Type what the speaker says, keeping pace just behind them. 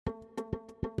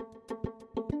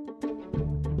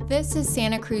This is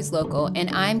Santa Cruz Local, and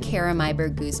I'm Kara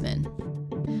Myberg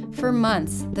Guzman. For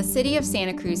months, the city of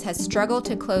Santa Cruz has struggled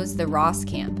to close the Ross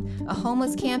Camp, a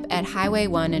homeless camp at Highway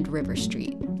 1 and River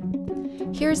Street.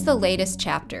 Here's the latest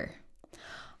chapter.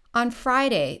 On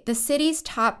Friday, the city's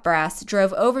top brass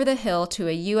drove over the hill to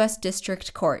a U.S.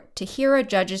 District Court to hear a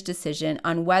judge's decision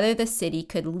on whether the city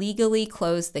could legally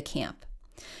close the camp.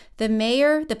 The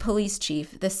mayor, the police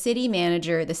chief, the city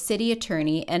manager, the city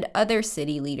attorney, and other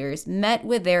city leaders met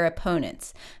with their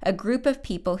opponents, a group of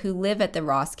people who live at the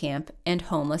Ross Camp and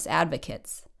homeless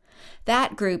advocates.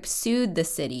 That group sued the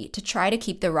city to try to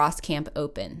keep the Ross Camp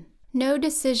open. No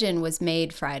decision was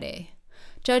made Friday.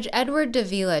 Judge Edward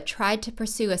Davila tried to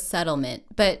pursue a settlement,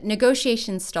 but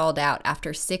negotiations stalled out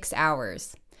after 6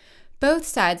 hours. Both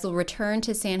sides will return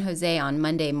to San Jose on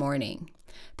Monday morning.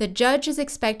 The judge is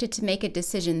expected to make a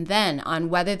decision then on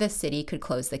whether the city could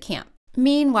close the camp.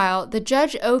 Meanwhile, the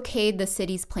judge okayed the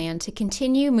city's plan to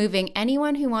continue moving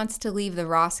anyone who wants to leave the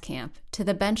Ross Camp to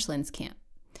the Benchlands Camp.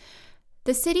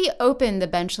 The city opened the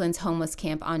Benchlands homeless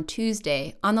camp on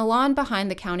Tuesday on the lawn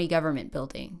behind the county government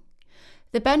building.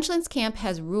 The Benchlands camp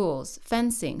has rules,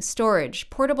 fencing, storage,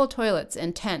 portable toilets,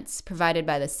 and tents provided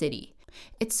by the city.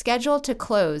 It's scheduled to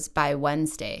close by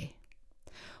Wednesday.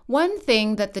 One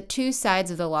thing that the two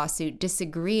sides of the lawsuit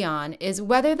disagree on is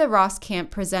whether the Ross Camp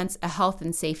presents a health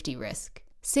and safety risk.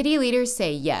 City leaders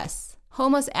say yes.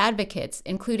 Homeless advocates,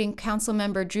 including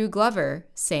Councilmember Drew Glover,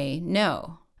 say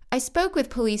no. I spoke with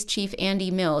Police Chief Andy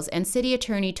Mills and City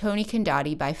Attorney Tony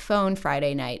Condotti by phone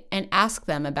Friday night and asked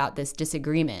them about this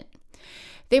disagreement.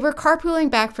 They were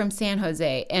carpooling back from San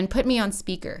Jose and put me on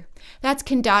speaker. That's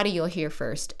Condotti you'll hear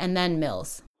first, and then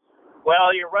Mills.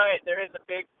 Well, you're right. There is a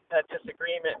big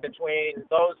disagreement between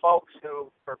those folks who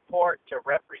purport to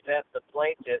represent the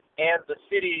plaintiffs and the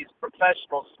city's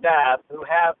professional staff who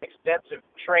have extensive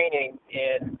training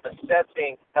in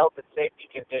assessing health and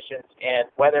safety conditions and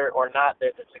whether or not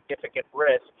there's a significant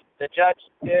risk. The judge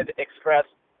did express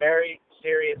very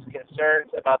serious concerns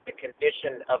about the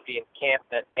condition of the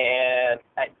encampment, and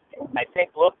I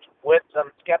think looked with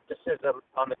some skepticism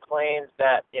on the claims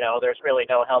that, there's really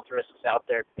no health risks out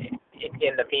there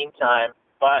in the meantime,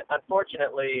 but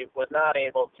unfortunately was not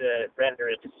able to render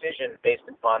a decision based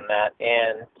upon that,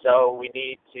 and so we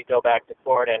need to go back to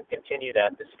court and continue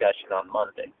that discussion on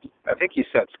Monday. I think he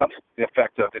said something to the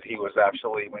effect of that he was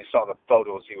actually, when he saw the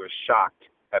photos, he was shocked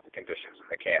at the conditions in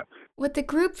the camp. What the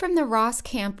group from the Ross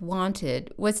Camp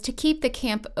wanted was to keep the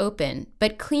camp open,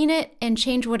 but clean it and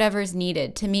change whatever's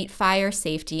needed to meet fire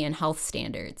safety and health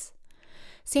standards.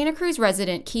 Santa Cruz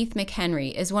resident Keith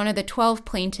McHenry is one of the 12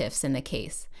 plaintiffs in the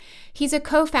case. He's a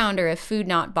co-founder of Food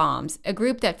Not Bombs, a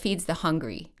group that feeds the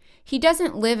hungry. He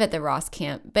doesn't live at the Ross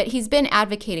Camp, but he's been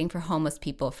advocating for homeless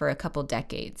people for a couple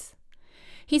decades.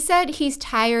 He said he's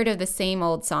tired of the same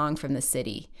old song from the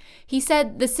city. He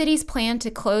said the city's plan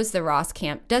to close the Ross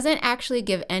Camp doesn't actually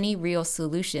give any real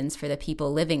solutions for the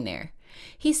people living there.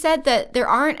 He said that there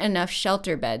aren't enough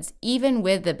shelter beds, even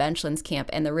with the Benchlands Camp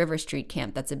and the River Street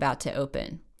Camp that's about to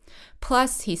open.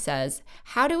 Plus, he says,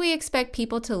 how do we expect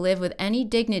people to live with any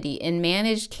dignity in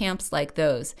managed camps like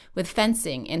those, with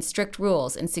fencing and strict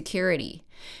rules and security?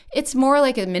 It's more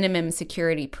like a minimum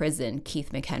security prison,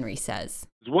 Keith McHenry says.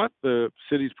 What the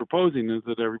city's proposing is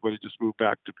that everybody just move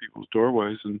back to people's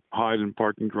doorways and hide in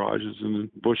parking garages and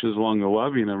in bushes along the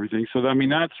levee and everything. So,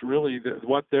 that's really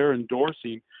what they're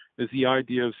endorsing is the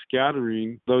idea of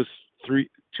scattering those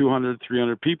 200,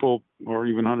 300 people or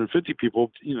even 150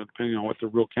 people, depending on what the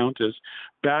real count is,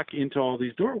 back into all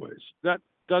these doorways. That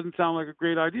doesn't sound like a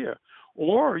great idea.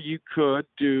 Or you could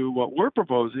do what we're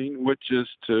proposing, which is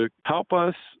to help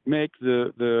us make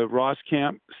the Ross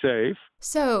Camp safe.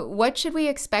 So what should we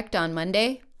expect on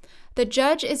Monday? The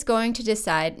judge is going to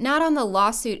decide not on the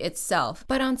lawsuit itself,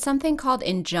 but on something called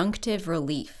injunctive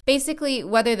relief. Basically,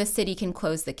 whether the city can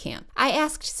close the camp. I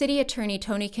asked City Attorney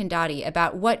Tony Condotti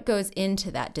about what goes into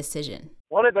that decision.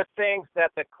 One of the things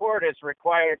that the court is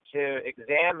required to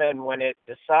examine when it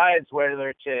decides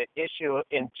whether to issue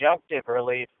injunctive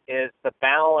relief is the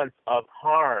balance of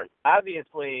harm.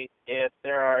 Obviously, if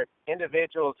there are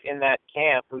individuals in that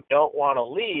camp who don't want to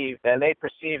leave, then they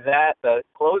perceive that the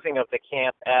closing of the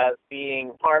camp as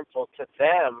being harmful to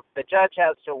them. The judge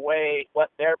has to weigh what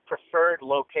their preferred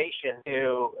location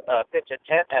to pitch a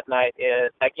tent at night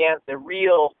is against the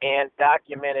real and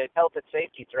documented health and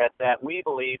safety threat that we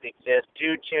believe exists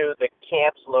due to the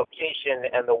camp's location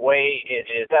and the way it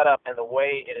is set up and the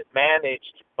way it is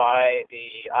managed by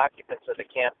the occupants of the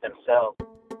camp themselves.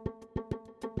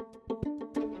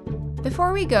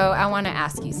 Before we go, I want to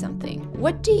ask you something.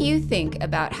 What do you think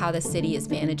about how the city is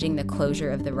managing the closure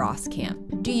of the Ross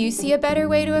camp? Do you see a better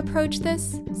way to approach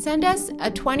this? Send us a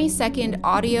 20-second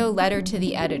audio letter to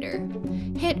the editor.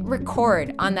 Hit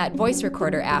record on that voice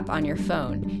recorder app on your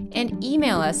phone and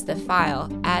email us the file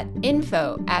at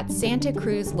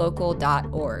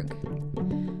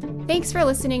info@santacruzlocal.org. Thanks for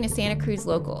listening to Santa Cruz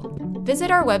Local.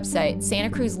 Visit our website,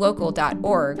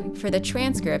 santacruzlocal.org, for the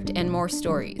transcript and more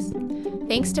stories.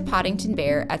 Thanks to Poddington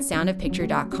Bear at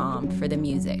soundofpicture.com for the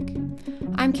music.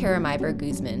 I'm Kara Myberg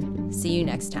Guzman. See you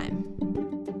next time.